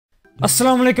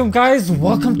Assalamu alaikum guys,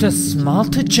 welcome to Smile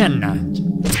to Jannah.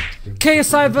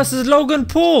 KSI versus Logan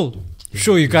Paul.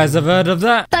 Sure you guys have heard of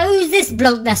that. But who's this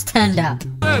bloke that's turned up? He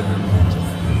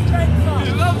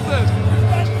loves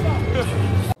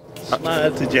it.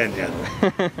 Smile to Jannah.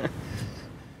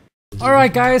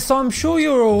 Alright guys, so I'm sure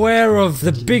you're aware of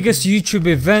the biggest YouTube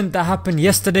event that happened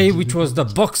yesterday, which was the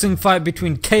boxing fight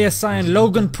between KSI and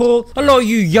Logan Paul. A lot of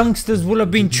you youngsters will have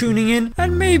been tuning in,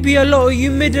 and maybe a lot of you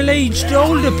middle-aged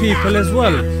older people as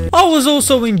well. I was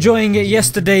also enjoying it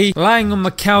yesterday, lying on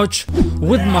my couch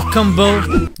with my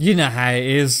combo. You know how it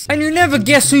is. And you never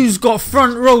guess who's got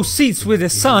front row seats with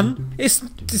his son.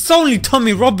 It's only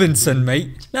Tommy Robinson,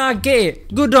 mate. Now I get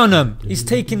it, good on him. He's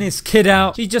taking his kid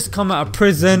out, he just come out of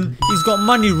prison, he's got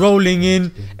money rolling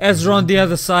in, Ezra on the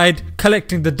other side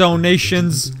collecting the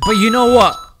donations. But you know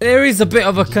what? There is a bit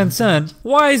of a concern.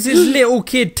 Why is this little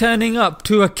kid turning up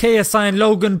to a KSI and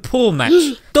Logan Paul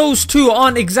match? Those two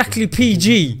aren't exactly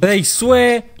PG. They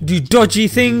swear, do dodgy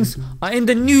things, are in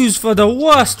the news for the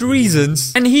worst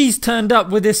reasons, and he's turned up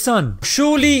with his son.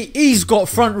 Surely he's got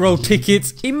front row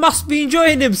tickets, he must be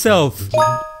enjoying himself.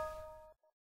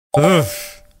 Ugh.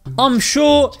 I'm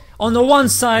sure on the one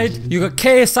side you got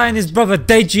KSI and his brother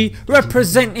Deji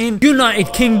representing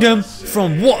United Kingdom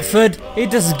from Watford.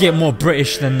 It doesn't get more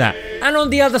British than that. And on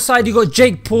the other side you got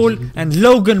Jake Paul and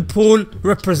Logan Paul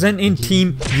representing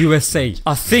Team USA.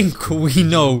 I think we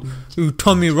know who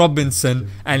Tommy Robinson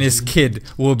and his kid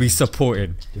will be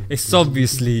supporting. It's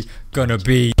obviously gonna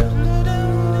be...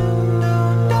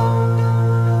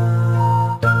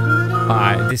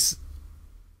 Alright, this...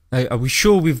 Are we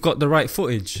sure we've got the right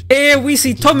footage? Here we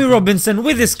see Tommy Robinson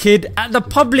with his kid at the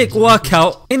public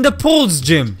workout in the Paul's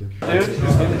gym. Dude,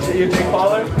 you big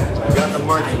baller? Got the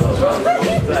march.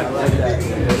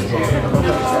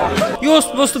 You're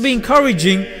supposed to be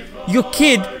encouraging your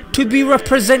kid to be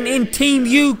representing Team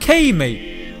UK,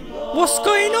 mate. What's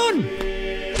going on?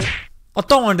 I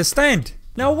don't understand.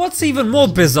 Now what's even more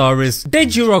bizarre is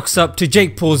Deji rocks up to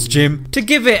Jake Paul's gym to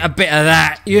give it a bit of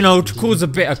that, you know, to cause a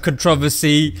bit of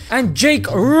controversy, and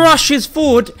Jake rushes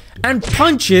forward and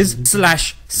punches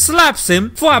 / slaps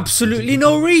him for absolutely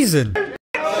no reason.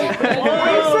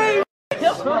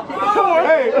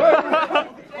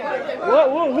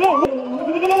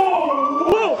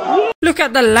 Look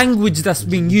at the language that's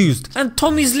being used, and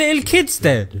Tommy's little kid's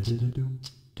there.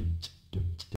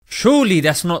 Surely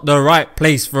that's not the right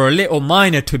place for a little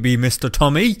minor to be, Mr.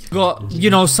 Tommy. Got, you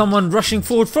know, someone rushing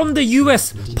forward from the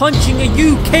US punching a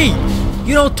UK.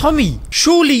 You know, Tommy,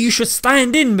 surely you should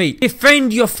stand in, mate.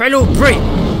 Defend your fellow Brit.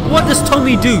 What does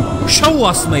Tommy do? Show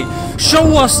us, mate.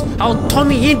 Show us how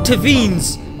Tommy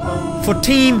intervenes for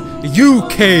Team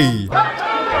UK.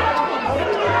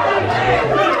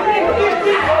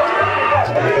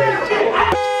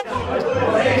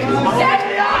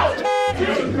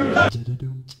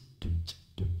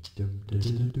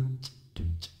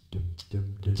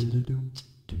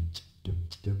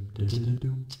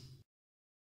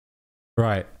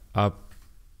 Right,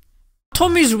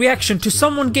 Tommy's reaction to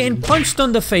someone getting punched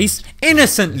on the face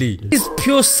innocently is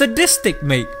pure sadistic,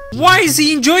 mate. Why is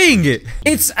he enjoying it?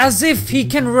 It's as if he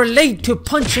can relate to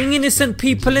punching innocent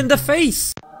people in the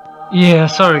face. Yeah,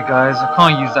 sorry guys, I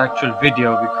can't use the actual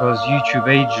video because YouTube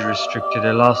age restricted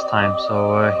it last time,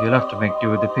 so you'll have to make do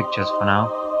with the pictures for now.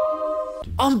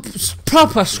 I'm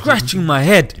proper scratching my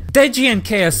head. Deji and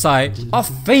KSI are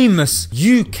famous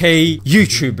UK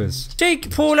YouTubers.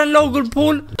 Jake Paul and Logan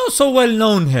Paul not so well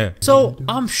known here. So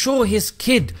I'm sure his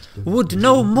kid would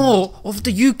know more of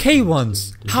the UK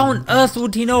ones. How on earth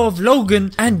would he know of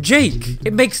Logan and Jake?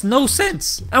 It makes no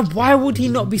sense. And why would he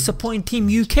not be supporting Team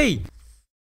UK?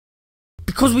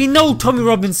 Because we know Tommy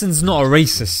Robinson's not a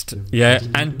racist, yeah,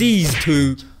 and these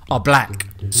two are black.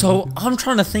 So I'm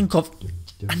trying to think of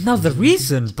another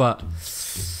reason, but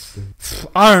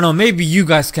I don't know, maybe you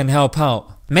guys can help out.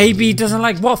 Maybe he doesn't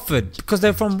like Watford because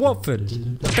they're from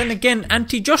Watford. But then again,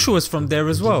 Auntie Joshua's from there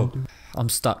as well. I'm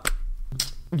stuck.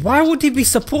 Why would he be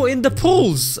supporting the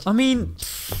Pauls? I mean,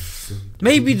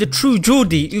 maybe the true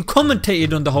Geordie who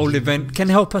commentated on the whole event can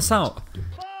help us out.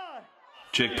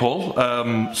 Jake Paul,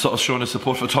 sort of showing his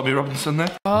support for Tommy Robinson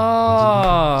there.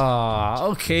 Ah,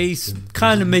 okay, it's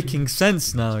kind of making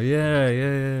sense now.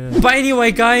 Yeah. But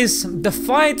anyway, guys, the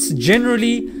fights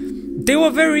generally, they were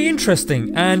very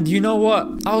interesting. And you know what?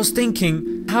 I was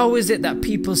thinking, how is it that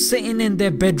people sitting in their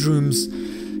bedrooms,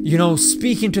 you know,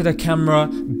 speaking to the camera,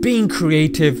 being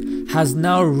creative, has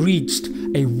now reached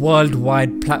a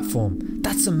worldwide platform?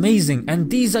 That's amazing.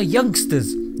 And these are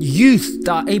youngsters. youth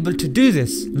that are able to do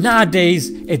this. Nowadays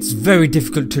it's very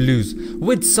difficult to lose.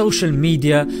 With social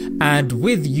media and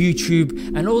with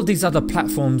YouTube and all these other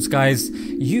platforms, guys,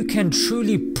 you can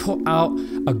truly put out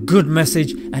a good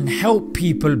message and help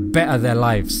people better their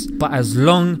lives. But as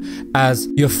long as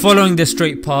you're following the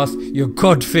straight path, you're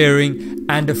God-fearing,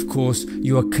 and of course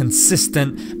you are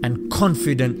consistent and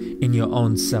confident in your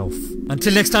own self.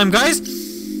 Until next time, guys,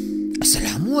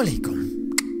 Assalamu alaikum.